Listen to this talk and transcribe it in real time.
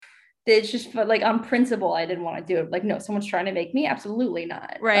it's just like on principle, I didn't want to do it. Like, no, someone's trying to make me. Absolutely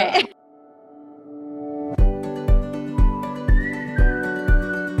not. Right.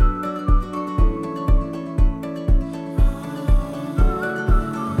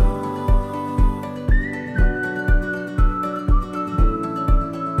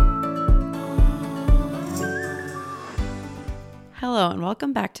 Hello and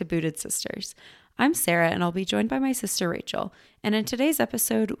welcome back to Booted Sisters. I'm Sarah and I'll be joined by my sister Rachel. And in today's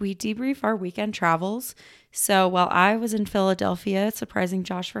episode, we debrief our weekend travels. So while I was in Philadelphia surprising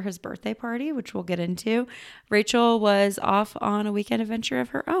Josh for his birthday party, which we'll get into, Rachel was off on a weekend adventure of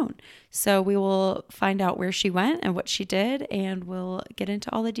her own. So we will find out where she went and what she did, and we'll get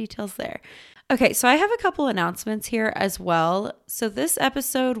into all the details there. Okay, so I have a couple announcements here as well. So this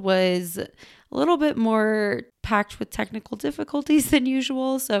episode was a little bit more packed with technical difficulties than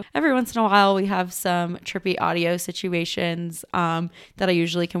usual. So every once in a while we have some trippy audio situations that I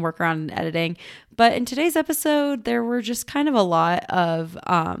usually can work around in editing. But in today's episode, there were just kind of a lot of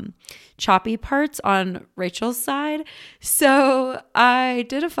choppy parts on Rachel's side. So I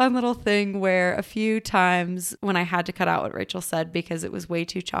did a fun little thing where a few times when I had to cut out what Rachel said because it was way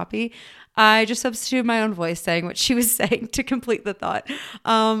too choppy, I just substituted my own voice saying what she was saying to complete the thought.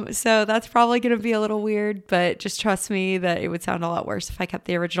 So that's probably going to be a little weird, but just trust me that it would sound a lot worse if I kept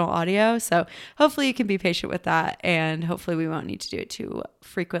the original audio. So hopefully you can be patient with that, and hopefully we won't need to do it too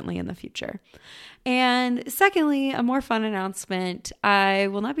frequently in the future. And secondly, a more fun announcement. I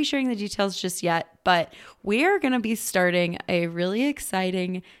will not be sharing the details just yet, but we are going to be starting a really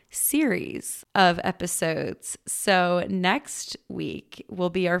exciting series of episodes. So next week will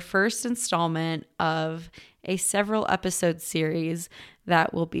be our first installment of a several episode series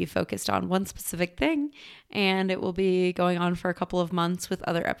that will be focused on one specific thing, and it will be going on for a couple of months with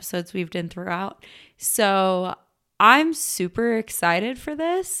other episodes we've done throughout. So I'm super excited for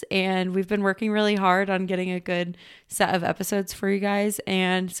this, and we've been working really hard on getting a good set of episodes for you guys.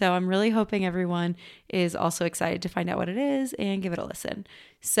 And so I'm really hoping everyone is also excited to find out what it is and give it a listen.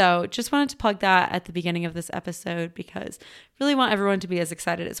 So just wanted to plug that at the beginning of this episode because I really want everyone to be as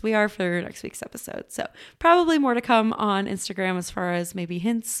excited as we are for next week's episode. So probably more to come on Instagram as far as maybe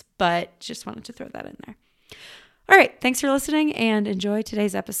hints, but just wanted to throw that in there. All right, thanks for listening and enjoy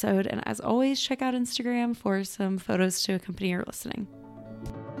today's episode. And as always, check out Instagram for some photos to accompany your listening.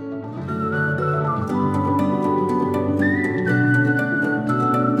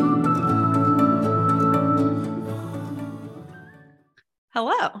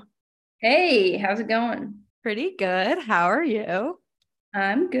 Hello. Hey, how's it going? Pretty good. How are you?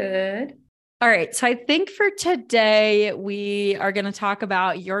 I'm good. All right. So I think for today, we are going to talk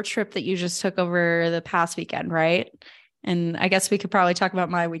about your trip that you just took over the past weekend, right? And I guess we could probably talk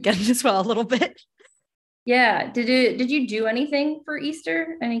about my weekend as well a little bit. Yeah. Did you do anything for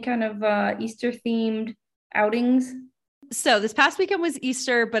Easter? Any kind of Easter themed outings? So this past weekend was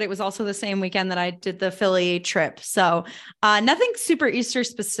Easter, but it was also the same weekend that I did the Philly trip. So nothing super Easter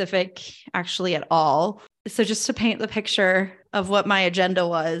specific actually at all. So just to paint the picture of what my agenda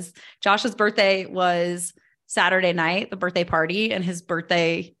was, Josh's birthday was Saturday night, the birthday party, and his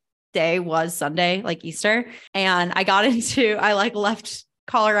birthday day was Sunday, like Easter. And I left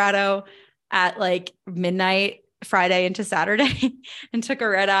Colorado at like midnight Friday into Saturday and took a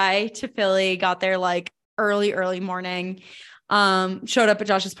red eye to Philly, got there like early morning, showed up at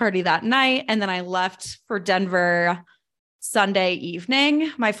Josh's party that night. And then I left for Denver Sunday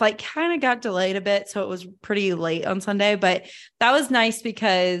evening. My flight kind of got delayed a bit, so it was pretty late on Sunday, but that was nice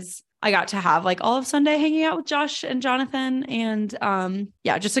because I got to have like all of Sunday hanging out with Josh and Jonathan and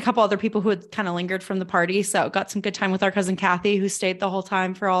just a couple other people who had kind of lingered from the party. So got some good time with our cousin Kathy, who stayed the whole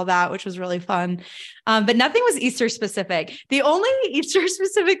time for all that, which was really fun. But nothing was Easter specific. The only Easter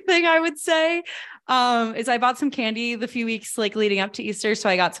specific thing I would say is I bought some candy the few weeks like leading up to Easter. So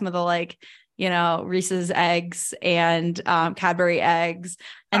I got some of the Reese's eggs and Cadbury eggs.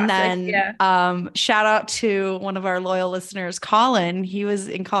 And then shout out to one of our loyal listeners, Colin. He was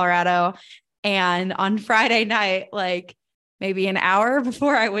in Colorado. And on Friday night, like maybe an hour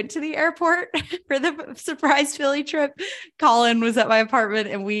before I went to the airport for the surprise Philly trip, Colin was at my apartment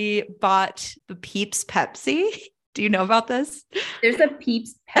and we bought the Peeps Pepsi. Do you know about this? There's a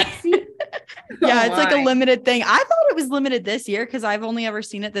Peeps Pepsi? Yeah, it's like a limited thing. I thought it was limited this year because I've only ever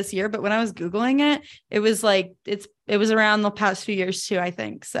seen it this year. But when I was Googling it, it was like, it was around the past few years too, I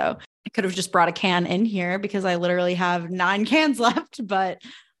think. So I could have just brought a can in here because I literally have 9 cans left. But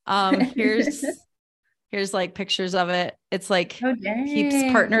here's like pictures of it. It's like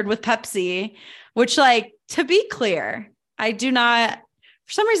Peeps partnered with Pepsi, which like, to be clear,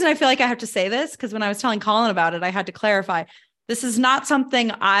 for some reason, I feel like I have to say this because when I was telling Colin about it, I had to clarify. This is not something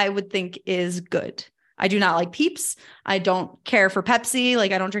I would think is good. I do not like Peeps. I don't care for Pepsi.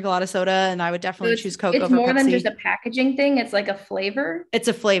 Like I don't drink a lot of soda, and I would definitely choose Coke it's over more than just Pepsi. a packaging thing. It's like a flavor. It's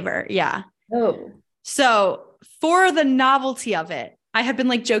a flavor. Yeah. Oh, So for the novelty of it, I had been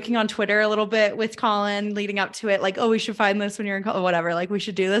like joking on Twitter a little bit with Colin leading up to it, like, oh, we should find this when you're in college, whatever, like we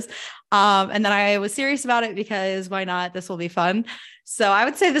should do this. And then I was serious about it because why not? This will be fun. So I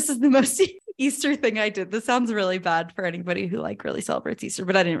would say this is the most Easter thing I did. This sounds really bad for anybody who like really celebrates Easter,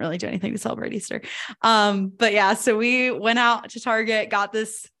 but I didn't really do anything to celebrate Easter. But yeah, so we went out to Target, got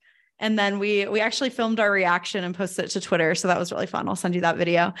this, and then we actually filmed our reaction and posted it to Twitter. So that was really fun. I'll send you that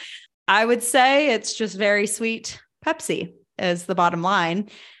video. I would say it's just very sweet Pepsi is the bottom line.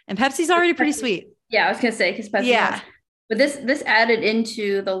 And Pepsi's already pretty sweet. yeah. I was gonna say because Pepsi. Yeah. But this added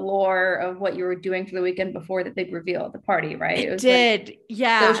into the lore of what you were doing for the weekend before the big reveal at the party, right? It was did. Like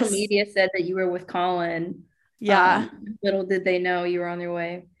yeah. social media said that you were with Colin. Yeah. Little did they know you were on your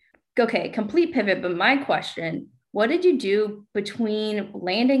way. Okay, complete pivot. But my question, what did you do between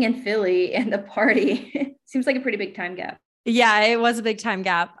landing in Philly and the party? Seems like a pretty big time gap. Yeah, it was a big time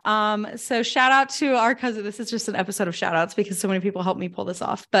gap. So shout out to our cousin. This is just an episode of shout outs because so many people helped me pull this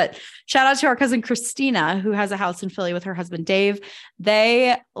off. But shout out to our cousin Christina, who has a house in Philly with her husband Dave.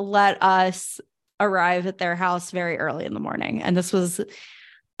 They let us arrive at their house very early in the morning. And this was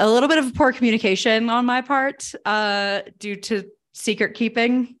a little bit of poor communication on my part, due to secret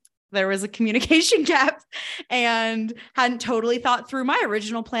keeping. There was a communication gap and hadn't totally thought through. My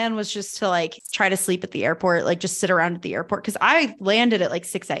original plan was just to like try to sleep at the airport, like just sit around at the airport. Cause I landed at like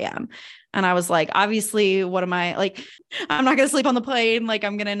 6 a.m. And I was like, obviously, what am I like? I'm not going to sleep on the plane. Like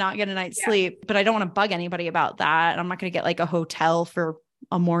I'm going to not get a night's sleep, but I don't want to bug anybody about that. I'm not going to get like a hotel for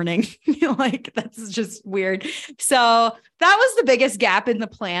a morning. Like that's just weird. So that was the biggest gap in the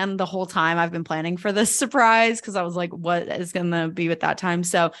plan the whole time I've been planning for this surprise. Cause I was like, what is going to be with that time?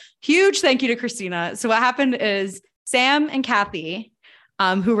 So huge thank you to Christina. So what happened is Sam and Kathy,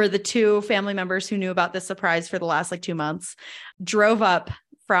 who were the two family members who knew about this surprise for the last like 2 months, drove up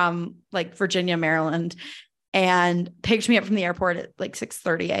from like Virginia, Maryland, and picked me up from the airport at like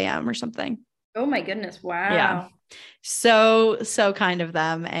 6:30 a.m. or something. Oh my goodness. Wow. Yeah. So kind of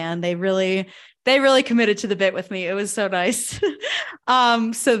them. And they really committed to the bit with me. It was so nice.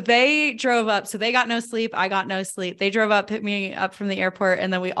 So they drove up. So they got no sleep. I got no sleep. They drove up, picked me up from the airport.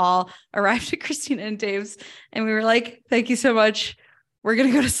 And then we all arrived at Christina and Dave's. And we were like, thank you so much. We're going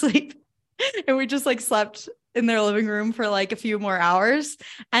to go to sleep. And we just like slept in their living room for like a few more hours.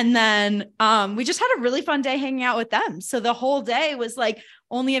 And then we just had a really fun day hanging out with them. So the whole day was like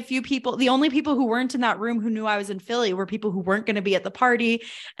only a few people. The only people who weren't in that room who knew I was in Philly were people who weren't going to be at the party.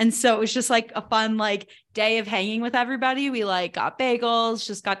 And so it was just like a fun like day of hanging with everybody. We like got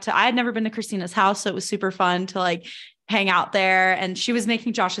bagels, I had never been to Christina's house. So it was super fun to like hang out there. And she was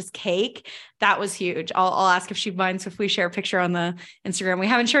making Josh's cake. That was huge. I'll ask if she minds if we share a picture on the Instagram. We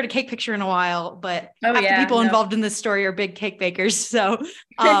haven't shared a cake picture in a while, but half the people involved in this story are big cake bakers. So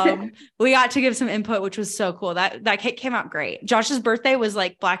we got to give some input, which was so cool. That cake came out great. Josh's birthday was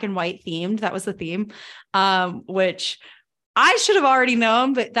like black and white themed. That was the theme, which I should have already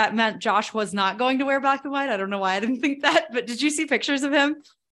known, but that meant Josh was not going to wear black and white. I don't know why I didn't think that, but did you see pictures of him?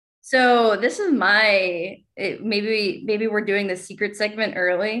 So this is maybe we're doing the secret segment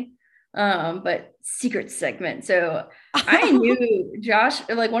early, but secret segment. So I knew Josh,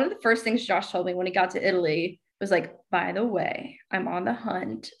 like one of the first things Josh told me when he got to Italy was like, by the way, I'm on the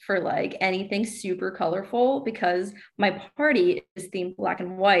hunt for like anything super colorful because my party is themed black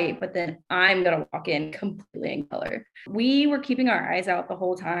and white, but then I'm going to walk in completely in color. We were keeping our eyes out the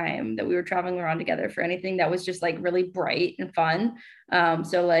whole time that we were traveling around together for anything that was just like really bright and fun.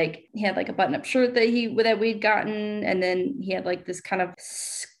 So like he had like a button-up shirt that we'd gotten, and then he had like this kind of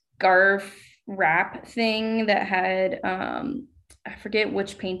scarf wrap thing that had I forget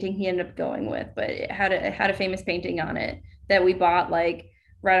which painting he ended up going with, but it had a famous painting on it that we bought like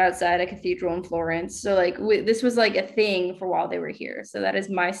right outside a cathedral in Florence. So like this was like a thing for while they were here. So that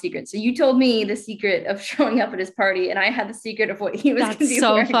is my secret. So you told me the secret of showing up at his party, and I had the secret of what he was. That's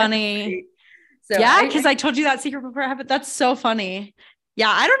so funny. So yeah, because I told you that secret before it happened. That's so funny.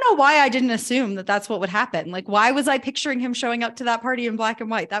 Yeah, I don't know why I didn't assume that that's what would happen. Like, why was I picturing him showing up to that party in black and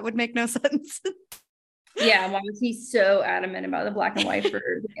white? That would make no sense. Yeah, why was he so adamant about the black and white for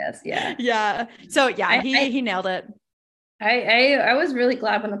the guests? Yeah. Yeah. So yeah, he nailed it. I was really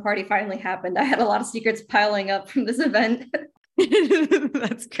glad when the party finally happened. I had a lot of secrets piling up from this event.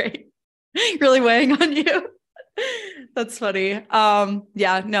 That's great. Really weighing on you. That's funny.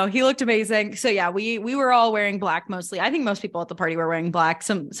 Yeah, no, he looked amazing. So yeah, we were all wearing black mostly. I think most people at the party were wearing black.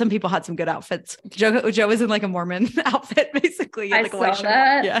 Some people had some good outfits. Joe was in like a Mormon outfit, basically, I like a white saw shirt.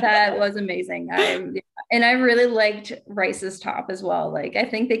 that. Yeah. That was amazing. And I really liked Rice's top as well. Like I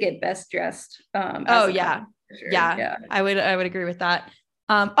think they get best dressed as Oh a couple yeah. for sure. Yeah. Yeah. I would agree with that.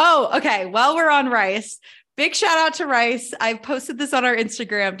 Oh, okay. Well, we're on Rice. Big shout out to Rice. I posted this on our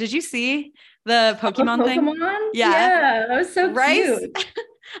Instagram. Did you see the Oh, Pokemon thing? Pokemon? Yeah. Yeah, that was so Rice cute.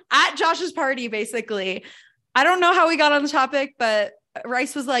 at Josh's party, basically. I don't know how we got on the topic, but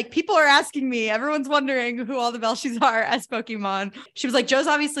Rice was like, people are asking me. Everyone's wondering who all the Belshies are as Pokemon. She was like, Joe's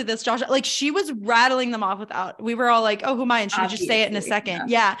obviously this, Josh. Like she was rattling them off without. We were all like, oh, who am I? And she would just say it in a second.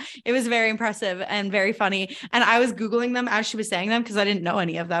 Yeah. It was very impressive and very funny. And I was Googling them as she was saying them because I didn't know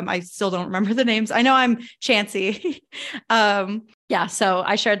any of them. I still don't remember the names. I know I'm Chansey. Yeah, so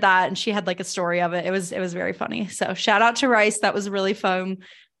I shared that and she had like a story of it. It was very funny. So shout out to Rice. That was a really fun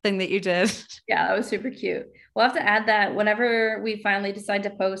thing that you did. Yeah, that was super cute. We'll have to add that whenever we finally decide to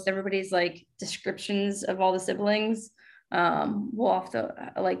post everybody's like descriptions of all the siblings. We'll have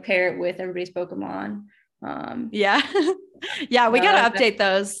to like pair it with everybody's Pokemon. Yeah. Yeah, we got to update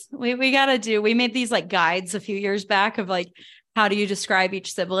those. We we made these like guides a few years back of like, how do you describe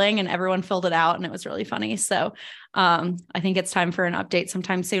each sibling? And everyone filled it out and it was really funny. So I think it's time for an update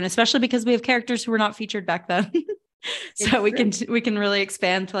sometime soon, especially because we have characters who were not featured back then. So we can really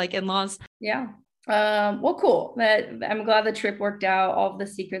expand to like in-laws. Yeah. Well, cool. That I'm glad the trip worked out. All of the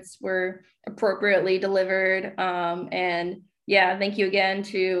secrets were appropriately delivered. And yeah, thank you again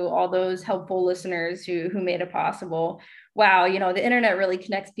to all those helpful listeners who made it possible. Wow, the internet really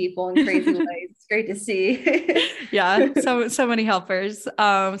connects people in crazy ways. It's great to see. Yeah, so many helpers,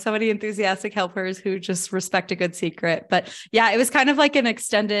 so many enthusiastic helpers who just respect a good secret. But yeah, it was kind of like an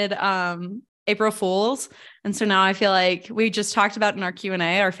extended April Fools. And so now I feel like we just talked about in our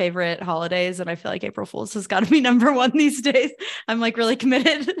Q&A our favorite holidays, and I feel like April Fools has got to be number one these days. I'm like really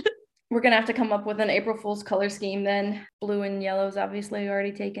committed. We're gonna have to come up with an April Fool's color scheme then. Blue and yellow is obviously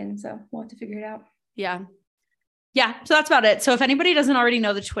already taken, so we'll have to figure it out. Yeah, so that's about it. So if anybody doesn't already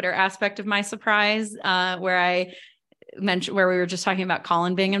know the Twitter aspect of my surprise, where I mentioned where we were just talking about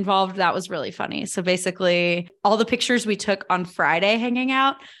Colin being involved, that was really funny. So basically all the pictures we took on Friday hanging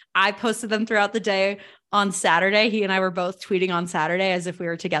out, I posted them throughout the day. On Saturday, he and I were both tweeting on Saturday as if we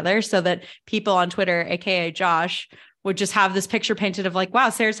were together, so that people on Twitter, aka Josh, would just have this picture painted of like, wow,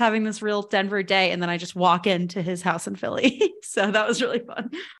 Sarah's having this real Denver day. And then I just walk into his house in Philly. So that was really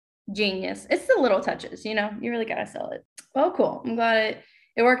fun. Genius. It's the little touches, you really got to sell it. Well, cool. I'm glad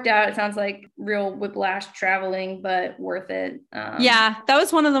it worked out. It sounds like real whiplash traveling, but worth it. Yeah, that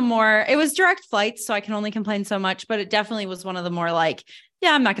was one of the more, it was direct flights, so I can only complain so much, but it definitely was one of the more like,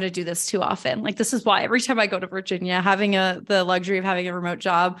 yeah, I'm not going to do this too often. Like, this is why every time I go to Virginia, having the luxury of having a remote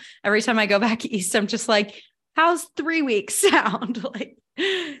job, every time I go back east, I'm just like, how's 3 weeks sound? Like,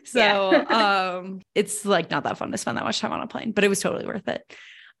 so yeah. It's like not that fun to spend that much time on a plane, but it was totally worth it.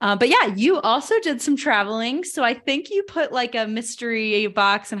 But yeah, you also did some traveling. So I think you put like a mystery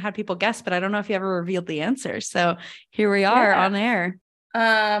box and had people guess, but I don't know if you ever revealed the answer. So here we are on air.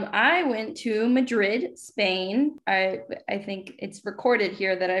 I went to Madrid, Spain. I think it's recorded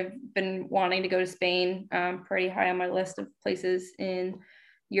here that I've been wanting to go to Spain, pretty high on my list of places in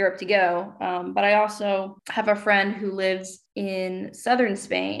Europe to go. But I also have a friend who lives in southern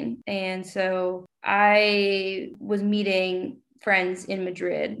Spain. And so I was meeting friends in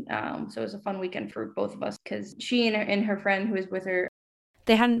Madrid. So it was a fun weekend for both of us because she and her friend who was with her.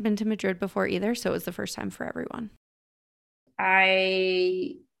 They hadn't been to Madrid before either. So it was the first time for everyone.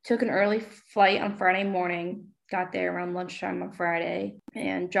 I took an early flight on Friday morning, got there around lunchtime on Friday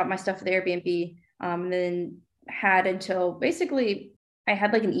and dropped my stuff at the Airbnb. And then had until basically I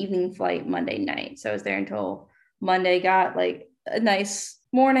had like an evening flight Monday night. So I was there until Monday, got like a nice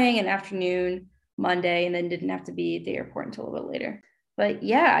morning and afternoon Monday, and then didn't have to be at the airport until a little bit later. But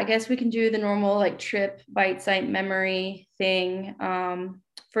yeah, I guess we can do the normal like trip bite site memory thing.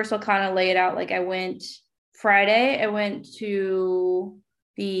 First I'll kind of lay it out. Like Friday, I went to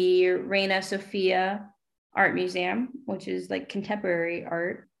the Reina Sofia Art Museum, which is like contemporary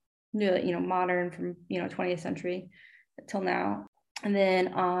art, modern from, 20th century till now. And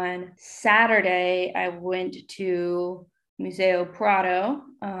then on Saturday, I went to Museo Prado,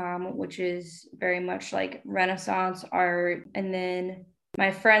 which is very much like Renaissance art. And then my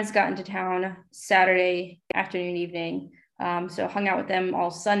friends got into town Saturday afternoon, evening. So hung out with them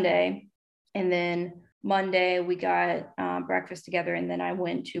all Sunday. And then Monday we got breakfast together. And then I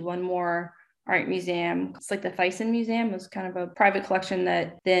went to one more art museum. It's like the Thyssen Museum. It was kind of a private collection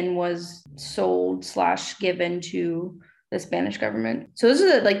that then was sold / given to the Spanish government. So those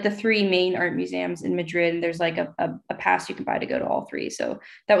are like the three main art museums in Madrid. And there's like a pass you can buy to go to all three. So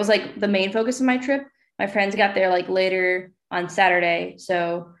that was like the main focus of my trip. My friends got there like later on Saturday.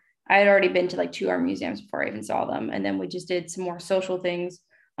 So I had already been to like 2 art museums before I even saw them. And then we just did some more social things,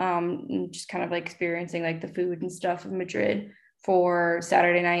 and just kind of like experiencing like the food and stuff of Madrid for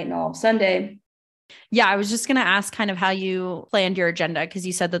Saturday night and all of Sunday. Yeah, I was just going to ask kind of how you planned your agenda, because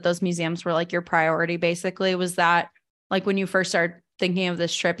you said that those museums were like your priority, basically. Was that like when you first started thinking of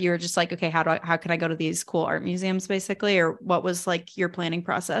this trip, you were just like, okay, how can I go to these cool art museums, basically? Or what was like your planning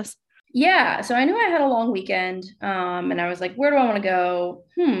process? Yeah, so I knew I had a long weekend, and I was like, where do I want to go?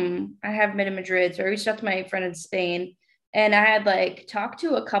 I haven't been in Madrid. So I reached out to my friend in Spain, and I had like talked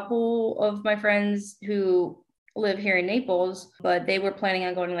to a couple of my friends who live here in Naples, but they were planning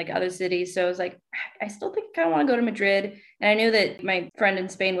on going to like other cities. So I was like, I still think I kind of want to go to Madrid. And I knew that my friend in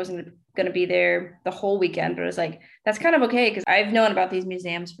Spain wasn't going to be there the whole weekend, but I was like, that's kind of okay because I've known about these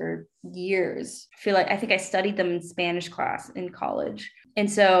museums for years. I think I studied them in Spanish class in college.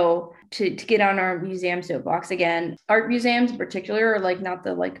 And so to get on our museum soapbox again, art museums in particular are like not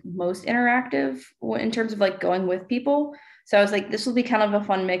the like most interactive in terms of like going with people. So I was like, this will be kind of a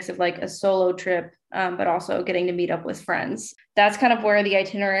fun mix of like a solo trip, but also getting to meet up with friends. That's kind of where the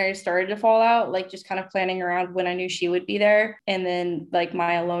itinerary started to fall out, like just kind of planning around when I knew she would be there. And then like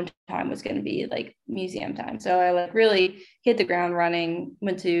my alone time was going to be like museum time. So I like really hit the ground running,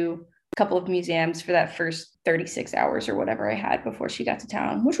 went to a couple of museums for that first 36 hours or whatever I had before she got to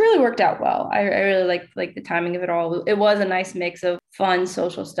town, which really worked out well. I really liked like the timing of it all. It was a nice mix of fun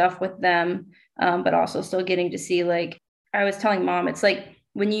social stuff with them, but also still getting to see like, I was telling mom, it's like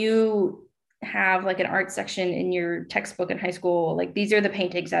when you have like an art section in your textbook in high school, like these are the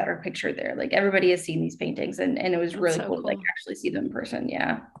paintings that are pictured there. Like everybody has seen these paintings, and it was really cool to like actually see them in person.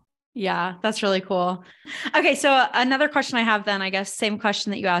 Yeah. Yeah, that's really cool. Okay, so another question I have then, I guess, same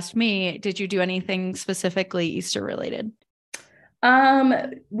question that you asked me. Did you do anything specifically Easter related?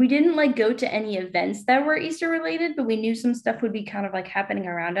 We didn't like go to any events that were Easter related, but we knew some stuff would be kind of like happening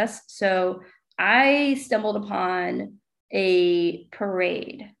around us. So I stumbled upon a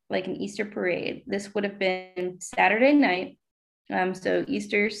parade, like an Easter parade. This would have been Saturday night. So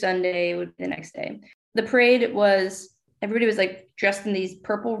Easter Sunday would be the next day. The parade was, everybody was like dressed in these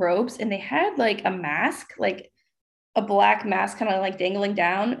purple robes, and they had like a mask, like a black mask kind of like dangling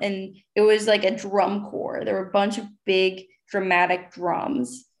down. And it was like a drum corps. There were a bunch of big dramatic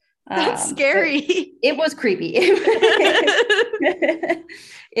drums. That's scary. It was creepy.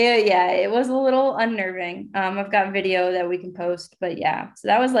 Yeah, it was a little unnerving. I've got video that we can post, but yeah, so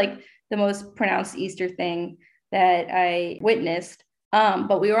that was like the most pronounced Easter thing that I witnessed.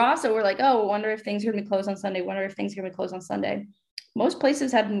 But we're like, oh, I wonder if things are gonna be closed on Sunday. Wonder if things are gonna be closed on Sunday. Most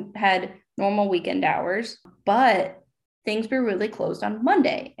places had normal weekend hours, but things were really closed on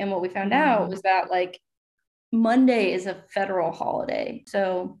Monday. And what we found out was that like Monday is a federal holiday.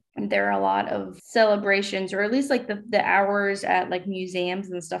 So there are a lot of celebrations, or at least like the hours at like museums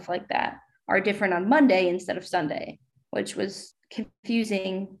and stuff like that are different on Monday instead of Sunday, which was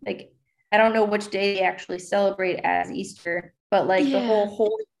confusing. Like, I don't know which day they actually celebrate as Easter, but like the whole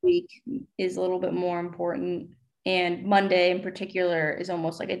Holy Week is a little bit more important. And Monday in particular is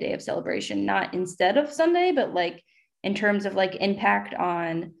almost like a day of celebration, not instead of Sunday, but like in terms of like impact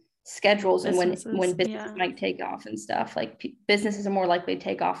on schedules and when businesses might take off and stuff. Like businesses are more likely to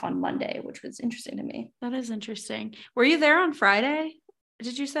take off on Monday, which was interesting to me. That is interesting. Were you there on Friday?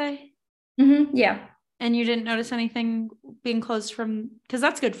 Did you say? Yeah. And you didn't notice anything being closed because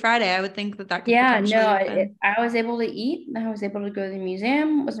that's Good Friday. I would think that could I was able to eat. I was able to go to the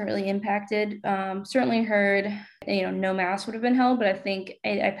museum. Wasn't really impacted. Certainly heard, no mass would have been held, but I think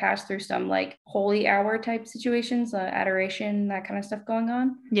I passed through some like holy hour type situations, adoration, that kind of stuff going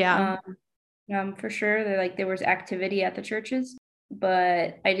on. Yeah. For sure. There was activity at the churches,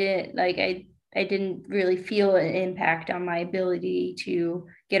 but I didn't really feel an impact on my ability to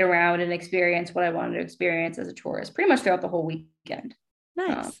get around and experience what I wanted to experience as a tourist pretty much throughout the whole weekend.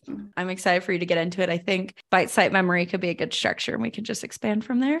 Nice. I'm excited for you to get into it. I think bite site memory could be a good structure, and we can just expand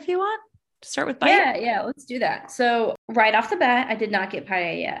from there if you want. Start with bite. Yeah, let's do that. So right off the bat, I did not get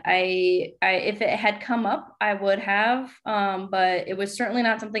paella. I if it had come up, I would have, but it was certainly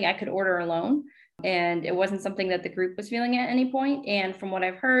not something I could order alone, and it wasn't something that the group was feeling at any point. And from what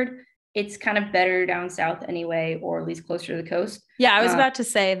I've heard, it's kind of better down south anyway, or at least closer to the coast. Yeah, I was about to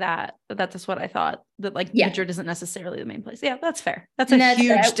say that's what I thought, that like Madrid isn't necessarily the main place. Yeah, that's fair. That's a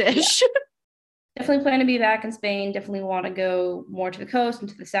huge dish. Yeah. Definitely plan to be back in Spain. Definitely want to go more to the coast and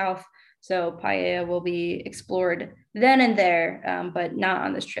to the south. So paella will be explored then and there, but not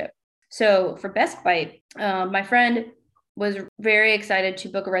on this trip. So for Best Bite, my friend was very excited to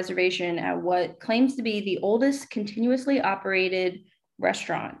book a reservation at what claims to be the oldest continuously operated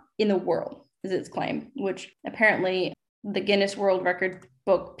restaurant in the world, is its claim, which apparently the Guinness World Record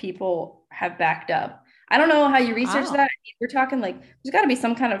book people have backed up. I don't know how you research that. We're talking like there's got to be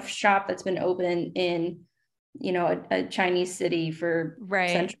some kind of shop that's been open in, a Chinese city for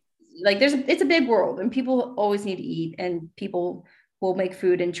centuries. Like it's a big world and people always need to eat and people will make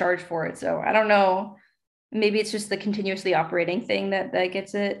food and charge for it. So I don't know. Maybe it's just the continuously operating thing that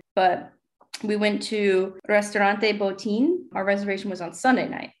gets it. But we went to Restaurante Botín. Our reservation was on Sunday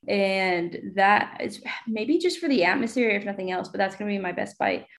night. And that is maybe just for the atmosphere, if nothing else, but that's going to be my best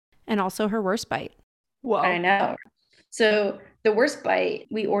bite. And also her worst bite. Whoa. I know. So the worst bite,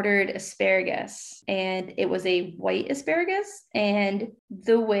 we ordered asparagus and it was a white asparagus. And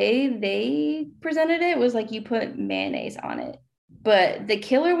the way they presented it was like you put mayonnaise on it. But the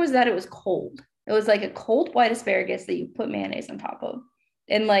killer was that it was cold. It was like a cold white asparagus that you put mayonnaise on top of.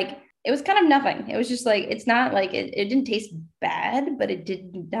 And like, it was kind of nothing. It was just like, it's not like, it didn't taste bad, but it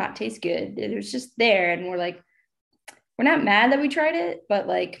did not taste good. It was just there. And we're like, we're not mad that we tried it, but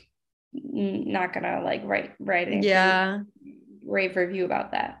like, not gonna like write rave review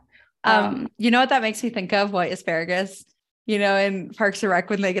about that. You know what that makes me think of? White asparagus. In Parks and Rec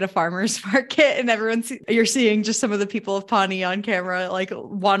when they get a farmer's market and you're seeing just some of the people of Pawnee on camera, like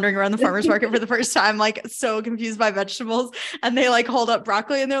wandering around the farmer's market for the first time, like so confused by vegetables. And they like hold up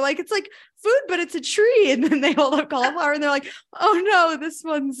broccoli and they're like, it's like food, but it's a tree. And then they hold up cauliflower and they're like, oh no, this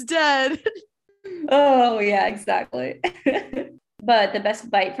one's dead. Oh yeah, exactly. But the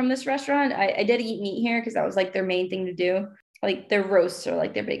best bite from this restaurant, I did eat meat here because that was like their main thing to do. Like their roasts are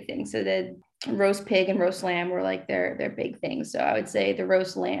like their big thing. So the roast pig and roast lamb were like their big things. So I would say the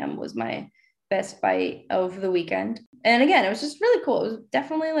roast lamb was my best bite of the weekend. And again, it was just really cool. It was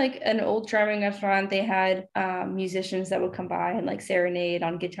definitely like an old charming restaurant. They had musicians that would come by and like serenade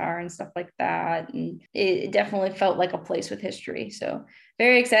on guitar and stuff like that. And it definitely felt like a place with history. So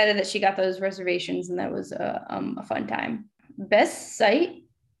very excited that she got those reservations and that was a fun time. Best site.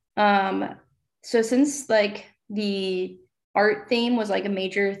 So since like the art theme was like a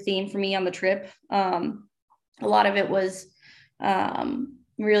major theme for me on the trip, a lot of it was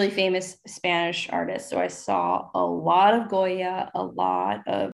really famous Spanish artists. So I saw a lot of Goya, a lot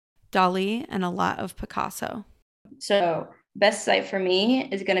of Dali, and a lot of Picasso. So best site for me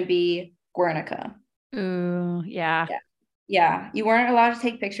is going to be Guernica. Ooh, yeah. Yeah. You weren't allowed to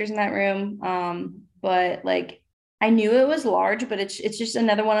take pictures in that room. But like I knew it was large, but it's just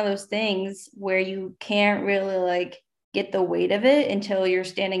another one of those things where you can't really like get the weight of it until you're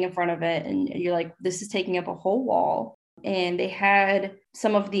standing in front of it and you're like, this is taking up a whole wall. And they had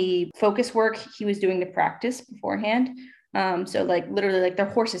some of the focus work he was doing to practice beforehand. So like literally like their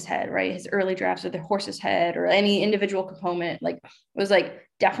horse's head, right? His early drafts of the horse's head or any individual component, like it was like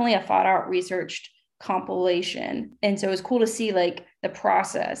definitely a thought out, researched compilation. And so it was cool to see like the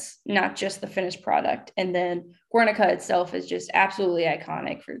process, not just the finished product. And then Guernica itself is just absolutely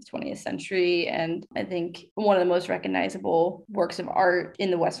iconic for the 20th century. And I think one of the most recognizable works of art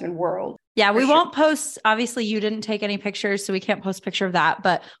in the Western world. Yeah, we won't post, obviously you didn't take any pictures, so we can't post a picture of that,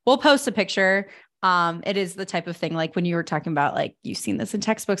 but we'll post a picture. It is the type of thing, like when you were talking about, like you've seen this in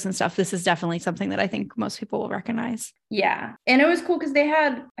textbooks and stuff, this is definitely something that I think most people will recognize. Yeah. And it was cool because they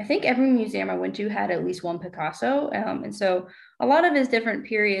had, I think every museum I went to had at least one Picasso. And so a lot of his different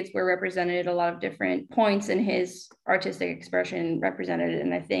periods were represented, a lot of different points in his artistic expression represented.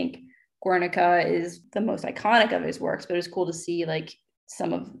 And I think Guernica is the most iconic of his works, but it's cool to see like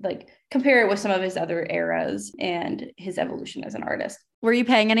some of like compare it with some of his other eras and his evolution as an artist. Were you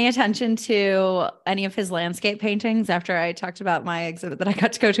paying any attention to any of his landscape paintings after I talked about my exhibit that I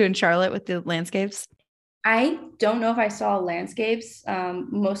got to go to in Charlotte with the landscapes? I don't know if I saw landscapes,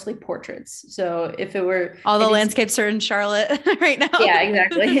 mostly portraits. So if it were all the landscapes are in Charlotte right now. Yeah,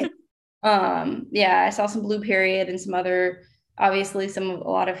 exactly. Yeah, I saw some blue period and some other, obviously a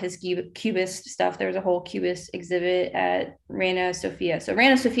lot of his cubist stuff. There was a whole cubist exhibit at Reina Sofia. So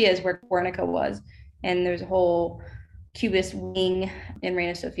Reina Sofia is where Guernica was. And there's a whole cubist wing in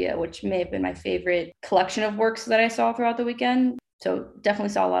Reina Sofia, which may have been my favorite collection of works that I saw throughout the weekend. So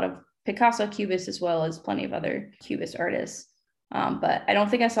definitely saw a lot of Picasso cubists as well as plenty of other cubist artists. But I don't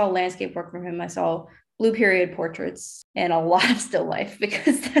think I saw landscape work from him. I saw blue period portraits and a lot of still life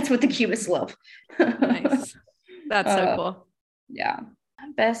because that's what the cubists love. Nice. That's so cool. Yeah.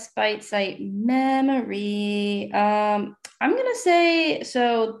 Best bite site memory. I'm going to say,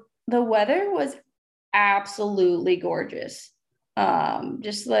 so the weather was absolutely gorgeous.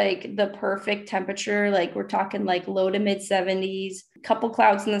 Just like the perfect temperature. Like we're talking like low to mid 70s, couple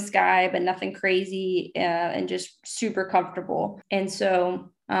clouds in the sky, but nothing crazy, and just super comfortable. And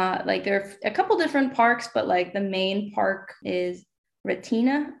so like there are a couple different parks, but like the main park is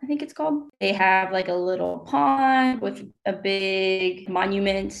Retina, I think it's called. They have like a little pond with a big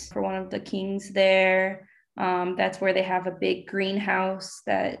monument for one of the kings there. That's where they have a big greenhouse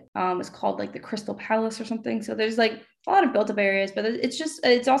that is called like the Crystal Palace or something. So there's like a lot of built up areas, but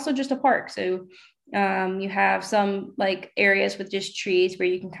it's also just a park. So you have some like areas with just trees where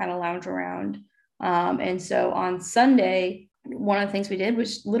you can kind of lounge around. And so on Sunday, one of the things we did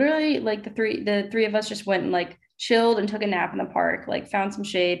was literally like the three of us just went and like chilled and took a nap in the park, like found some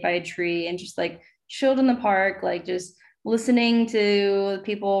shade by a tree and just like chilled in the park, like just listening to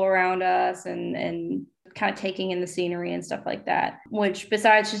people around us and kind of taking in the scenery and stuff like that, which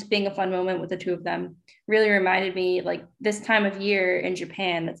besides just being a fun moment with the two of them, really reminded me like this time of year in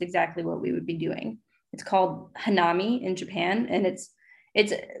Japan, that's exactly what we would be doing. It's called Hanami in Japan, and it's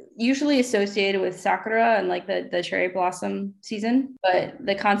usually associated with sakura and like the cherry blossom season, but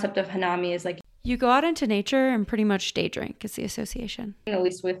the concept of Hanami is like you go out into nature and pretty much day drink is the association. At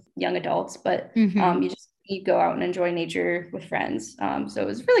least with young adults, but you go out and enjoy nature with friends. So it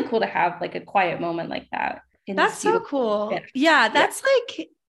was really cool to have like a quiet moment like that. That's so cool. Yeah, that's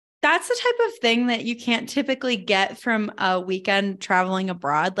that's the type of thing that you can't typically get from a weekend traveling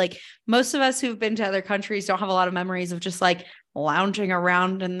abroad. Like most of us who've been to other countries don't have a lot of memories of just like lounging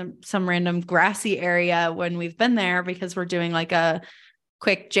around in some random grassy area when we've been there, because we're doing like a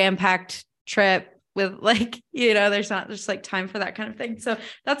quick jam-packed trip with like, there's not just like time for that kind of thing. So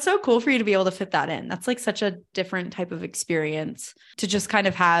that's so cool for you to be able to fit that in. That's like such a different type of experience to just kind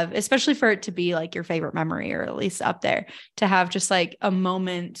of have, especially for it to be like your favorite memory, or at least up there, to have just like a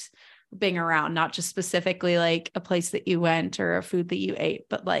moment being around, not just specifically like a place that you went or a food that you ate,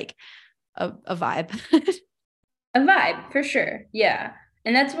 but like a vibe. A vibe for sure. Yeah.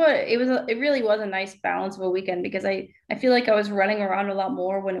 And that's what it was. It really was a nice balance of a weekend, because I feel like I was running around a lot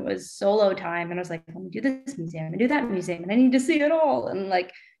more when it was solo time, and I was like, let me do this museum and do that museum, and I need to see it all. And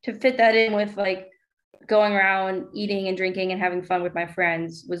like to fit that in with like going around eating and drinking and having fun with my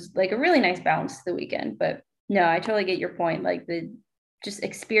friends was like a really nice balance to the weekend. But no, I totally get your point. Like the just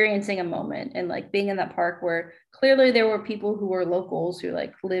experiencing a moment and like being in that park where clearly there were people who were locals who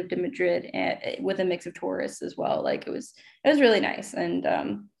like lived in Madrid, and with a mix of tourists as well. Like it was really nice. And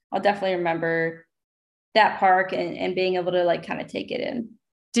I'll definitely remember that park and being able to like kind of take it in.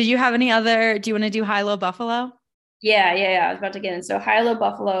 Do you have any other, do you want to do High Low Buffalo? Yeah. I was about to get in. So High Low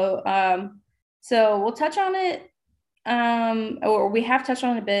Buffalo. So we'll touch on it. Or we have touched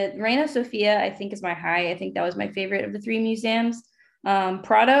on it a bit. Reina Sofia, I think, is my high. I think that was my favorite of the three museums.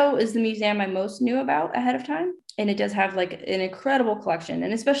 Prado is the museum I most knew about ahead of time, and it does have like an incredible collection,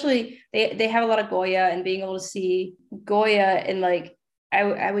 and especially they have a lot of Goya, and being able to see Goya and like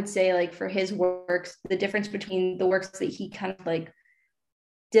I would say like for his works, the difference between the works that he kind of like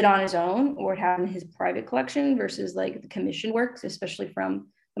did on his own or had in his private collection versus like the commissioned works, especially from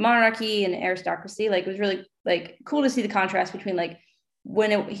the monarchy and aristocracy. Like it was really like cool to see the contrast between like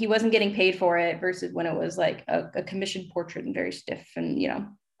when he wasn't getting paid for it versus when it was like a commissioned portrait and very stiff, and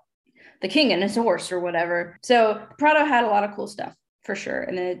the king and his horse or whatever. So Prado had a lot of cool stuff for sure,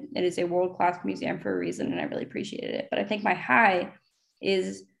 and it is a world-class museum for a reason, and I really appreciated it. But I think my high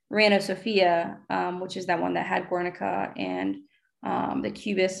is Reina Sofia, which is that one that had Guernica and the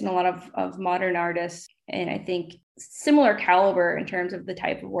Cubists and a lot of modern artists, and I think similar caliber in terms of the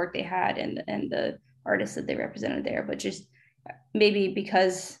type of work they had and the artists that they represented there, but just maybe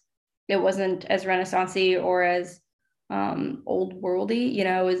because it wasn't as Renaissance-y or as old worldy,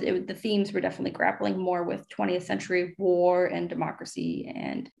 the themes were definitely grappling more with 20th century war and democracy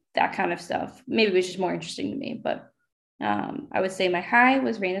and that kind of stuff. Maybe it was just more interesting to me, but I would say my high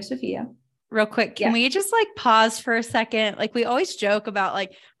was Reina Sofia. Real quick, can we just like pause for a second? Like we always joke about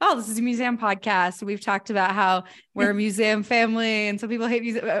like, oh, this is a museum podcast. We've talked about how we're a museum family and some people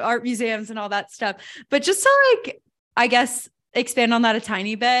hate art museums and all that stuff. But just to like, I guess, expand on that a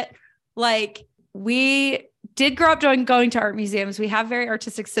tiny bit. Like we did grow up going to art museums. We have very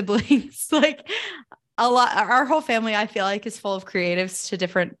artistic siblings. Like a lot, our whole family, I feel like, is full of creatives to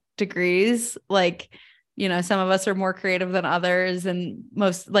different degrees. Like, some of us are more creative than others. And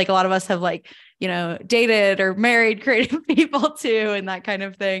a lot of us have like, dated or married creative people too, and that kind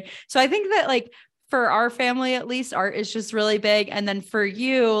of thing. So I think that like for our family, at least, art is just really big. And then for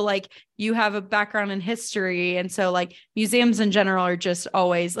you, like you have a background in history. And so like museums in general are just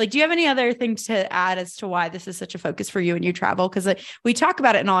always like, do you have any other things to add as to why this is such a focus for you when you travel? Because like, we talk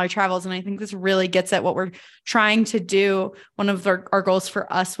about it in all our travels. And I think this really gets at what we're trying to do. One of our goals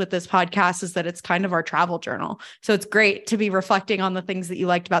for us with this podcast is that it's kind of our travel journal. So it's great to be reflecting on the things that you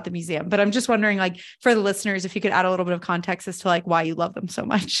liked about the museum. But I'm just wondering, like, for the listeners, if you could add a little bit of context as to like why you love them so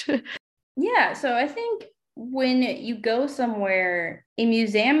much. Yeah, so I think when you go somewhere, a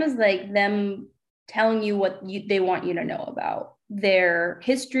museum is like them telling you what they want you to know about their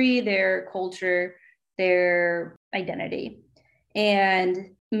history, their culture, their identity.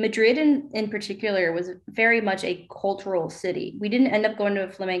 And Madrid in particular was very much a cultural city. We didn't end up going to a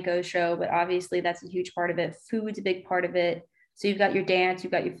flamenco show, but obviously that's a huge part of it. Food's a big part of it. So you've got your dance,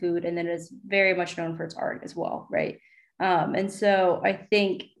 you've got your food, and then it's very much known for its art as well, right? And so I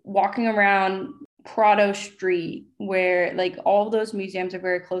think walking around Prado Street, where like all those museums are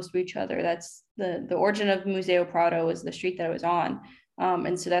very close to each other. That's the origin of Museo Prado is the street that I was on.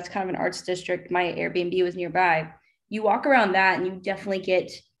 And so that's kind of an arts district. My Airbnb was nearby. You walk around that and you definitely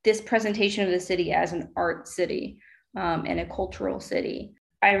get this presentation of the city as an art city and a cultural city.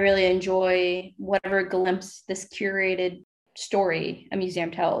 I really enjoy whatever glimpse this curated story a museum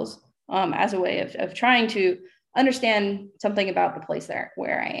tells as a way of trying to understand something about the place there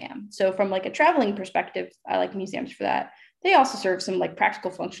where I am. So from like a traveling perspective, I like museums for that. They also serve some like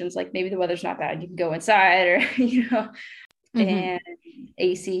practical functions, like maybe the weather's not bad, you can go inside or, and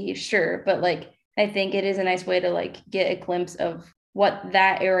AC, sure. But like, I think it is a nice way to like get a glimpse of what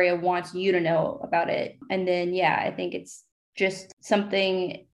that area wants you to know about it. And then, yeah, I think it's just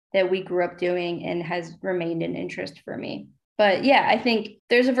something that we grew up doing and has remained an interest for me. But yeah, I think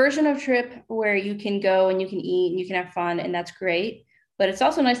there's a version of trip where you can go and you can eat and you can have fun, and that's great. But it's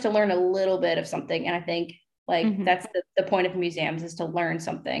also nice to learn a little bit of something. And I think like that's the point of museums is to learn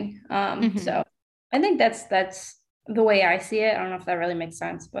something. So I think that's the way I see it. I don't know if that really makes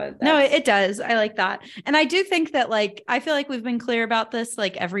sense, but no, it does. I like that. And I do think that like, I feel like we've been clear about this.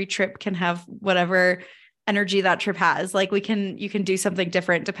 Like every trip can have whatever energy that trip has. Like you can do something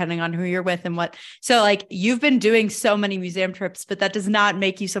different depending on who you're with and what. So like you've been doing so many museum trips, but that does not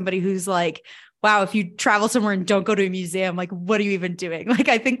make you somebody who's like, wow, if you travel somewhere and don't go to a museum, like what are you even doing? Like,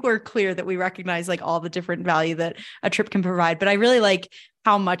 I think we're clear that we recognize like all the different value that a trip can provide, but I really like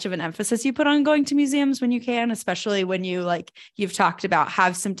how much of an emphasis you put on going to museums when you can, especially when you like, you've talked about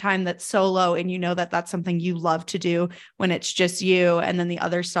have some time that's solo and you know that that's something you love to do when it's just you. And then the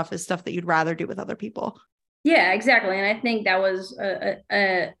other stuff is stuff that you'd rather do with other people. Yeah, exactly. And I think that was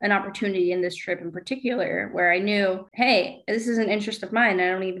an opportunity in this trip in particular where I knew, hey, this is an interest of mine. I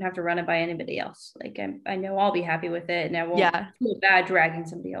don't even have to run it by anybody else. Like I know I'll be happy with it and I won't feel bad dragging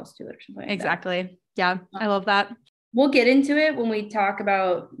somebody else to it or something like exactly. That. Yeah, I love that. We'll get into it when we talk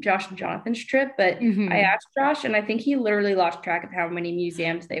about Josh and Jonathan's trip, but I asked Josh and I think he literally lost track of how many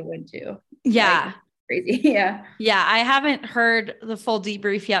museums they went to. Yeah. Like, crazy. Yeah. Yeah. I haven't heard the full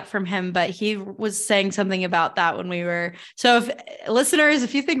debrief yet from him, but he was saying something about that when we were. So if listeners,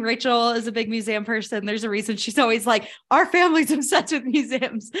 if you think Rachel is a big museum person, there's a reason she's always like, our family's obsessed with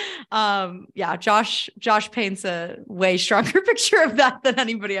museums. Yeah. Josh paints a way stronger picture of that than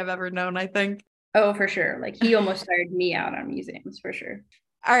anybody I've ever known, I think. Oh, for sure. Like he almost tired me out on museums for sure.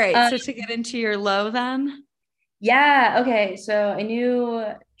 All right. So to get into your low then. Yeah. Okay. So I knew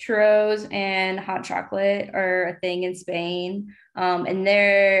churros and hot chocolate are a thing in Spain. And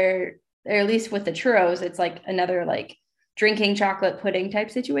they're at least with the churros, it's like another like drinking chocolate pudding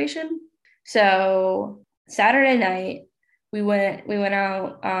type situation. So Saturday night, we went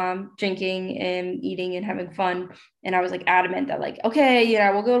out drinking and eating and having fun. And I was like adamant that like, okay, yeah,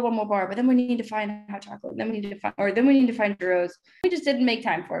 we'll go to one more bar, but then we need to find hot chocolate. Then we need to find churros. We just didn't make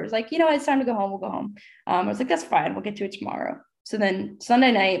time for it. It was like, it's time to go home. We'll go home. I was like, that's fine. We'll get to it tomorrow. So then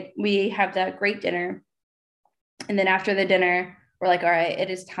Sunday night, we have that great dinner. And then after the dinner, we're like, all right, it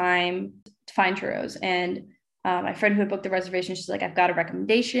is time to find churros. And my friend who had booked the reservation, she's like, I've got a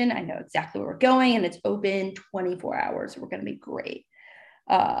recommendation. I know exactly where we're going and it's open 24 hours. So we're going to be great.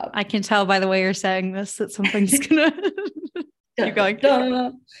 I can tell by the way you're saying this that something's going to keep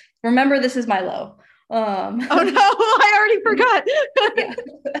going. Remember, this is my low. Oh no, I already forgot.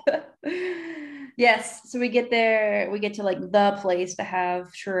 Yes. So we get there, we get to like the place to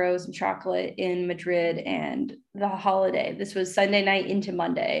have churros and chocolate in Madrid and the holiday. This was Sunday night into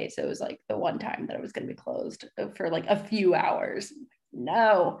Monday. So it was like the one time that it was going to be closed for like a few hours.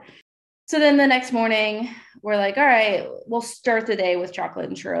 No. So then the next morning we're like, all right, we'll start the day with chocolate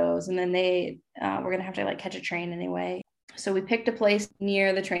and churros. And then we're going to have to like catch a train anyway. So we picked a place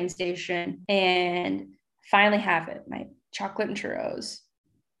near the train station and finally have it. My chocolate and churros.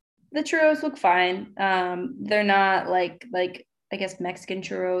 The churros look fine. They're not like I guess Mexican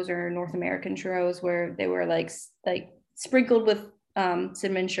churros or North American churros where they were like sprinkled with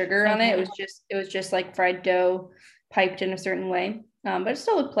cinnamon sugar on it. It was just like fried dough piped in a certain way. But it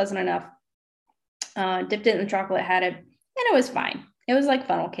still looked pleasant enough. Dipped it in the chocolate, had it, and it was fine. It was like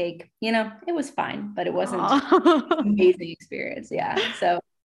funnel cake, it was fine, but it wasn't amazing experience. Yeah. So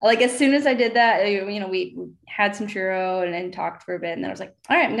like as soon as I did that, we had some churro and then talked for a bit, and then I was like,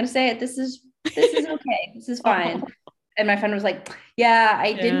 all right, I'm gonna say it. This is okay. This is fine. And my friend was like, yeah,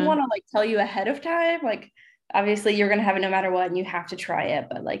 I didn't want to like tell you ahead of time. Like obviously you're gonna have it no matter what, and you have to try it,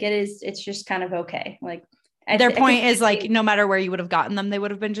 but like it's just kind of okay. Like their point is like no matter where you would have gotten them, they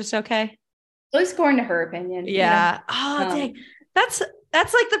would have been just okay. At least according to her opinion. Yeah. Oh, dang. That's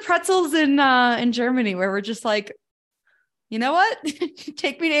like the pretzels in Germany where we're just like, you know what?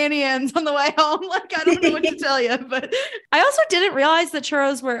 Take me to Annie Ann's on the way home. Like, I don't know what to tell you, but I also didn't realize that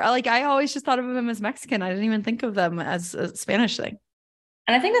churros were like, I always just thought of them as Mexican. I didn't even think of them as a Spanish thing.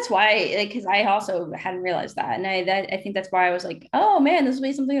 And I think that's why, because I also hadn't realized that. And I think that's why I was like, oh man, this will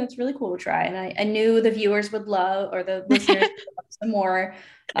be something that's really cool to try. And I knew the viewers would love, or the listeners would love some more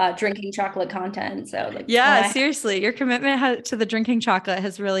drinking chocolate content. So like, yeah, seriously, your commitment to the drinking chocolate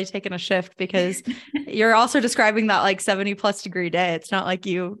has really taken a shift, because you're also describing that like 70+ degree day. It's not like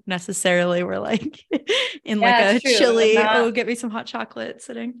you necessarily were like in like a chilly, get me some hot chocolate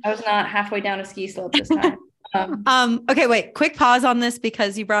sitting. I was not halfway down a ski slope this time. Okay, wait, quick pause on this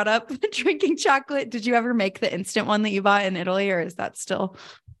because you brought up drinking chocolate. Did you ever make the instant one that you bought in Italy, or is that still?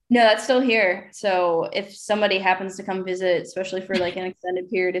 No, that's still here. So if somebody happens to come visit, especially for like an extended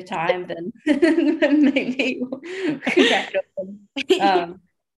period of time, then maybe we'll crack it open.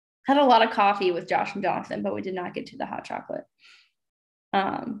 Had a lot of coffee with Josh and Jonathan, but we did not get to the hot chocolate.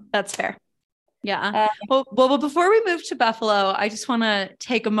 That's fair. Yeah. Well, before we move to Buffalo, I just want to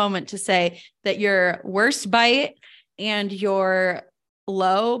take a moment to say that your worst bite and your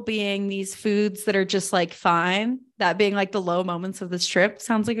low being these foods that are just like fine, that being like the low moments of this trip,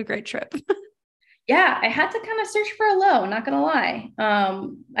 sounds like a great trip. Yeah, I had to kind of search for a low, not gonna lie.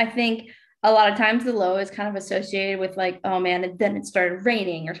 I think a lot of times the low is kind of associated with like, oh man, and then it started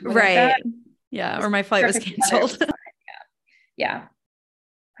raining or something like that. Yeah, or my flight was canceled. Yeah.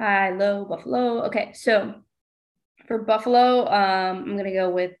 High, low, Buffalo. Okay, so for Buffalo, I'm gonna go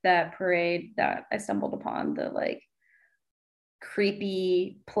with that parade that I stumbled upon, the like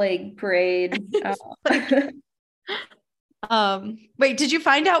creepy plague parade. Wait, did you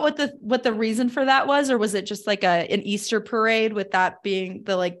find out what the reason for that was, or was it just like an Easter parade with that being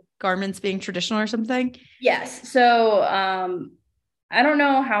the like garments being traditional or something? Yes. So I don't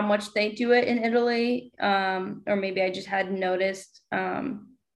know how much they do it in Italy, or maybe I just hadn't noticed.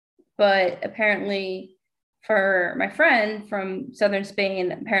 But apparently for my friend from southern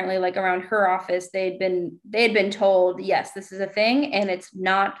Spain, apparently like around her office, they had been told, yes, this is a thing and it's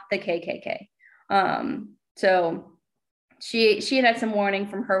not the KKK. So she had some warning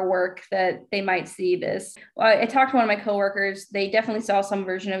from her work that they might see this. Well, I talked to one of my coworkers. They definitely saw some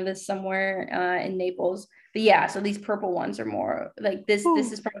version of this somewhere in Naples. But yeah, so these purple ones are more like this. Ooh.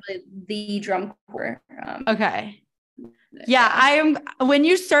 This is probably the drum corps. Okay. Yeah, when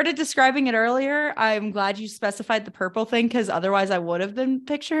you started describing it earlier, I'm glad you specified the purple thing, because otherwise I would have been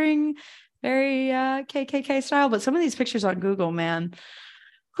picturing very KKK style. But some of these pictures on Google, man,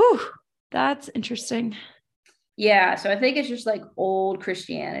 whew, that's interesting. Yeah, so I think it's just like old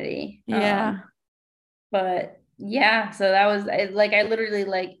Christianity. Yeah. But yeah, so that was I literally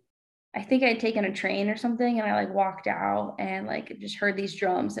like, I think I'd taken a train or something, and I like walked out and like just heard these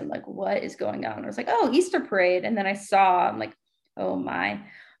drums and like, what is going on? I was like, oh, Easter parade. And then I'm like, oh my.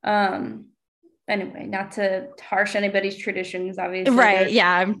 Anyway, not to harsh anybody's traditions, obviously. Right. Yeah.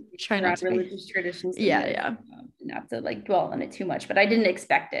 I'm trying not to religious traditions. Yeah. Not to like dwell on it too much, but I didn't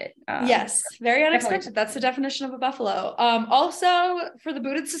expect it. Yes. Very unexpected. That's the definition of a buffalo. Also for the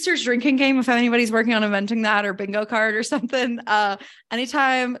Booted Sisters drinking game, if anybody's working on inventing that or bingo card or something,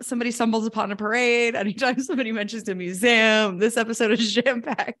 anytime somebody stumbles upon a parade, anytime somebody mentions a museum, this episode is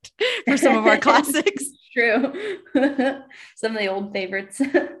jam-packed for some of our classics. True. Some of the old favorites.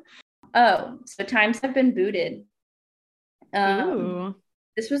 Oh, so times have been booted. Ooh.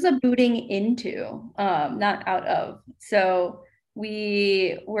 This was a booting into, not out of. So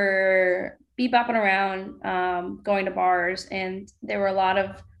we were bebopping around, going to bars, and there were a lot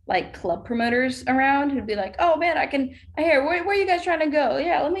of like club promoters around who'd be like, "Oh man, I hear where are you guys trying to go?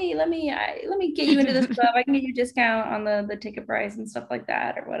 Yeah, let me get you into this club. I can get you a discount on the ticket price and stuff like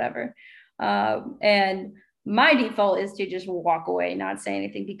that or whatever." And my default is to just walk away, not say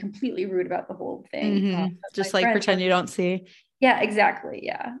anything, be completely rude about the whole thing. Just like pretend you don't see. Yeah, exactly.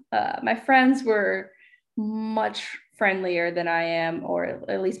 Yeah. My friends were much friendlier than I am, or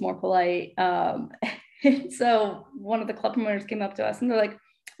at least more polite. So one of the club promoters came up to us and they're like,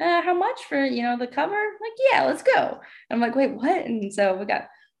 how much for, the cover? I'm like, yeah, let's go. And I'm like, wait, what? And so we got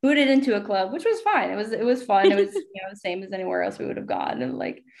booted into a club, which was fine. It was fun. It was, the same as anywhere else we would have gone. And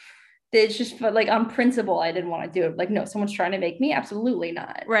like, it's just like on principle, I didn't want to do it. Like, no, someone's trying to make me. Absolutely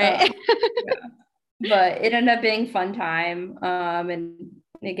not. Right. Yeah. But it ended up being fun time. And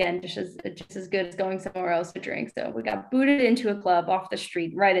again, just as good as going somewhere else to drink. So we got booted into a club off the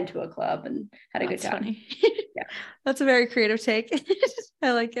street, right into a club, and had a good time. Funny. Yeah. That's a very creative take.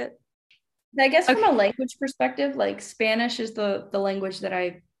 I like it. I guess from a language perspective, like Spanish is the language that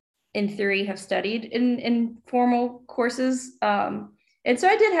I, in theory, have studied in formal courses. And so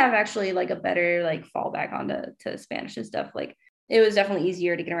I did have actually like a better like fallback onto to Spanish and stuff. Like it was definitely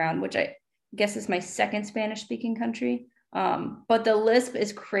easier to get around, which I guess is my second Spanish speaking country. But the lisp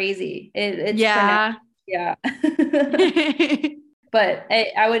is crazy. It's yeah. Yeah. But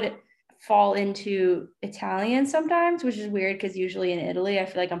I would fall into Italian sometimes, which is weird because usually in Italy, I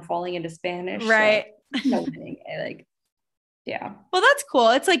feel like I'm falling into Spanish. Right. So no kidding. Yeah. Well, that's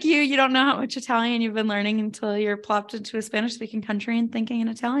cool. It's like you don't know how much Italian you've been learning until you're plopped into a Spanish speaking country and thinking in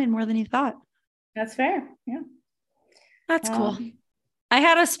Italian more than you thought. That's fair. Yeah. That's cool. I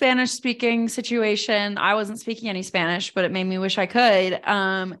had a Spanish speaking situation. I wasn't speaking any Spanish, but it made me wish I could.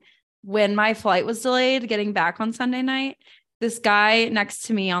 When my flight was delayed getting back on Sunday night, this guy next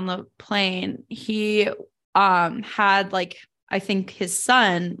to me on the plane, he had like, I think his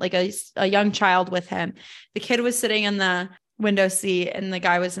son, like a young child with him. The kid was sitting in the window seat and the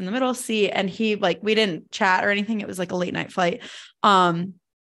guy was in the middle seat, and he like, we didn't chat or anything. It was like a late night flight.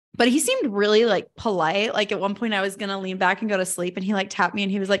 But he seemed really like polite. Like at one point I was going to lean back and go to sleep, and he like tapped me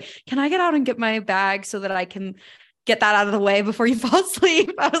and he was like, can I get out and get my bag so that I can get that out of the way before you fall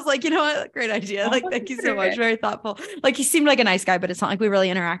asleep? I was like, you know what? Great idea. Like, thank you so much. Very thoughtful. Like he seemed like a nice guy, but it's not like we really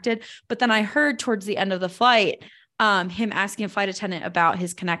interacted. But then I heard towards the end of the flight, him asking a flight attendant about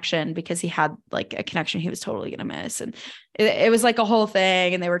his connection because he had like a connection he was totally going to miss. And it was like a whole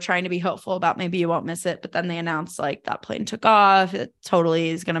thing. And they were trying to be hopeful about maybe you won't miss it. But then they announced like that plane took off. It totally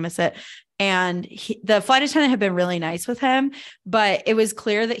is going to miss it. And the flight attendant had been really nice with him, but it was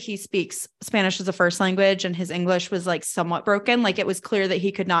clear that he speaks Spanish as a first language and his English was like somewhat broken. Like it was clear that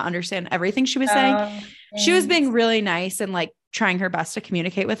he could not understand everything she was saying. She was being really nice and like trying her best to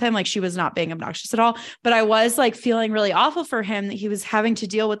communicate with him. Like she was not being obnoxious at all, but I was like feeling really awful for him that he was having to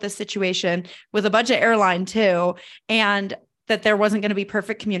deal with this situation with a budget airline too. And that there wasn't going to be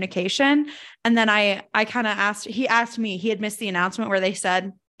perfect communication. And then I kind of he asked me, he had missed the announcement where they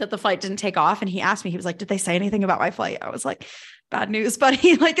said that the flight didn't take off. And he asked me, he was like, did they say anything about my flight? I was like, bad news,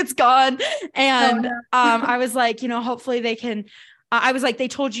 buddy. Like it's gone. And I was like, hopefully they can, I was like, they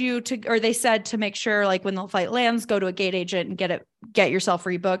told you to, or they said to make sure like when the flight lands, go to a gate agent and get yourself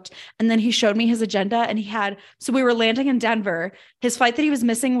rebooked. And then he showed me his agenda and so we were landing in Denver. His flight that he was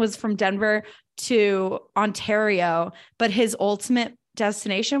missing was from Denver to Ontario, but his ultimate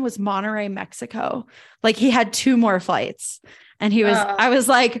destination was Monterrey, Mexico. Like he had 2 more flights. And I was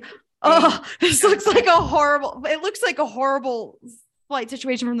like, oh, it looks like a horrible flight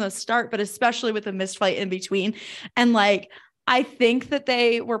situation from the start, but especially with the missed flight in between. And like, I think that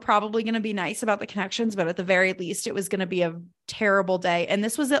they were probably going to be nice about the connections, but at the very least it was going to be a terrible day. And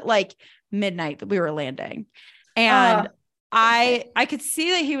this was at like midnight that we were landing. And I could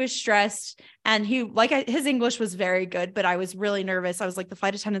see that he was stressed and his English was very good, but I was really nervous. I was like, the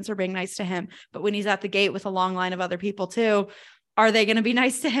flight attendants are being nice to him, but when he's at the gate with a long line of other people too, are they going to be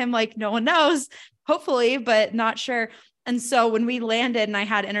nice to him? Like no one knows, hopefully, but not sure. And so when we landed and I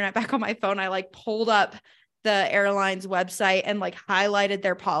had internet back on my phone, I like pulled up the airline's website and like highlighted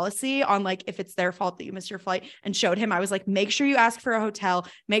their policy on like, if it's their fault that you missed your flight, and showed him. I was like, make sure you ask for a hotel,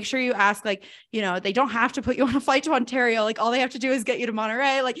 make sure you ask, like, they don't have to put you on a flight to Ontario. Like all they have to do is get you to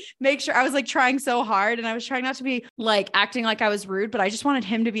Monterey. Like make sure. I was like trying so hard and I was trying not to be like acting like I was rude, but I just wanted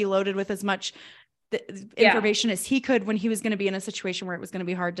him to be loaded with as much information as he could when he was going to be in a situation where it was going to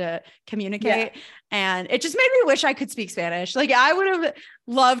be hard to communicate. And it just made me wish I could speak Spanish. Like I would have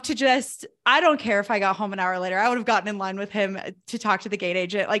loved to I don't care if I got home an hour later, I would have gotten in line with him to talk to the gate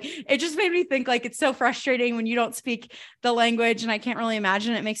agent. Like it just made me think like, it's so frustrating when you don't speak the language, and I can't really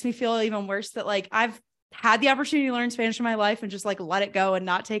imagine. It makes me feel even worse that like I've had the opportunity to learn Spanish in my life and just like let it go and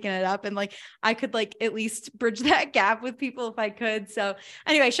not taking it up. And like, I could like at least bridge that gap with people if I could. So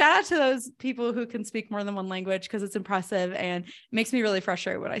anyway, shout out to those people who can speak more than one language, because it's impressive and it makes me really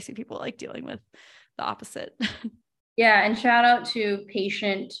frustrated when I see people like dealing with the opposite. Yeah, and shout out to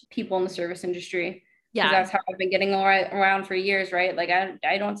patient people in the service industry, because that's how I've been getting around for years, right? Like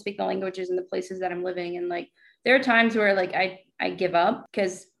I don't speak the languages in the places that I'm living, and like there are times where like I give up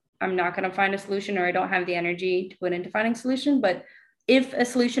because I'm not going to find a solution, or I don't have the energy to put into finding a solution. But if a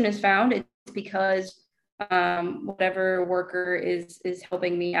solution is found, it's because whatever worker is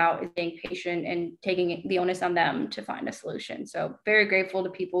helping me out is being patient and taking the onus on them to find a solution. So very grateful to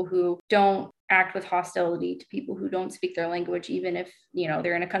people who don't act with hostility to people who don't speak their language, even if, you know,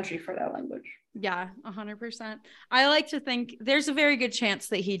 they're in a country for that language. Yeah, 100%. I like to think there's a very good chance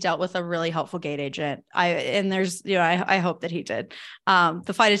that he dealt with a really helpful gate agent. I hope that he did.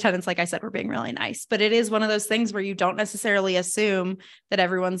 The flight attendants, like I said, were being really nice, but it is one of those things where you don't necessarily assume that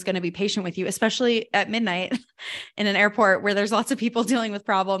everyone's going to be patient with you, especially at midnight in an airport where there's lots of people dealing with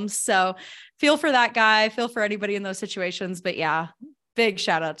problems. So feel for that guy, feel for anybody in those situations. But yeah, big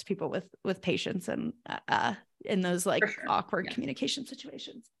shout out to people with patience and in those like awkward communication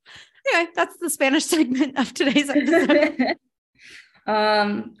situations. Anyway, that's the Spanish segment of today's episode.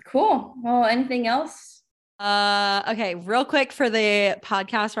 Cool. Well, anything else? Okay, real quick for the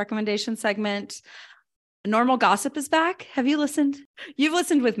podcast recommendation segment. Normal Gossip is back. Have you listened? You've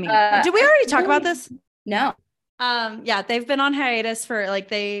listened with me. Did we already talk about this? No. Yeah, they've been on hiatus for like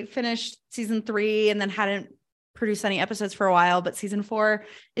they finished season 3 and then hadn't produced any episodes for a while, but season 4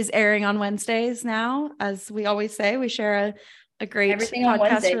 is airing on Wednesdays now. As we always say, we share a great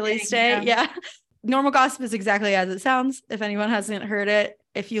podcast release day. Yeah. Normal Gossip is exactly as it sounds. If anyone hasn't heard it,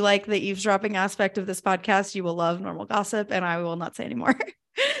 if you like the eavesdropping aspect of this podcast, you will love Normal Gossip, and I will not say anymore.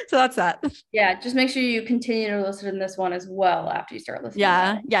 So that's that. Yeah, just make sure you continue to listen to this one as well after you start listening.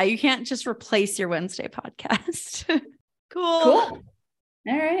 Yeah, you can't just replace your Wednesday podcast. Cool. All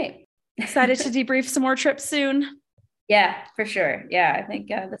right. Excited to debrief some more trips soon. Yeah, for sure. Yeah, I think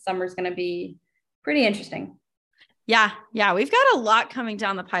the summer's going to be pretty interesting. Yeah, we've got a lot coming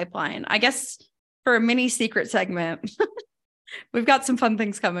down the pipeline. I guess for a mini secret segment, we've got some fun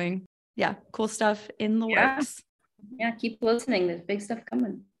things coming. Yeah, cool stuff in the works. Yeah, keep listening. There's big stuff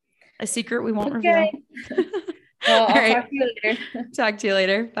coming. A secret we won't reveal. Well, I'll talk to you later. Talk to you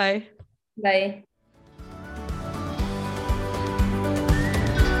later. Bye. Bye.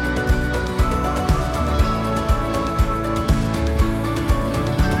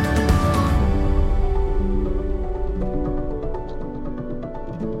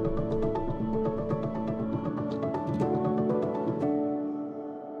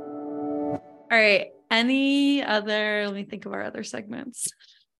 All right. Let me think of our other segments.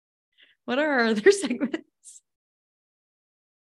 What are our other segments?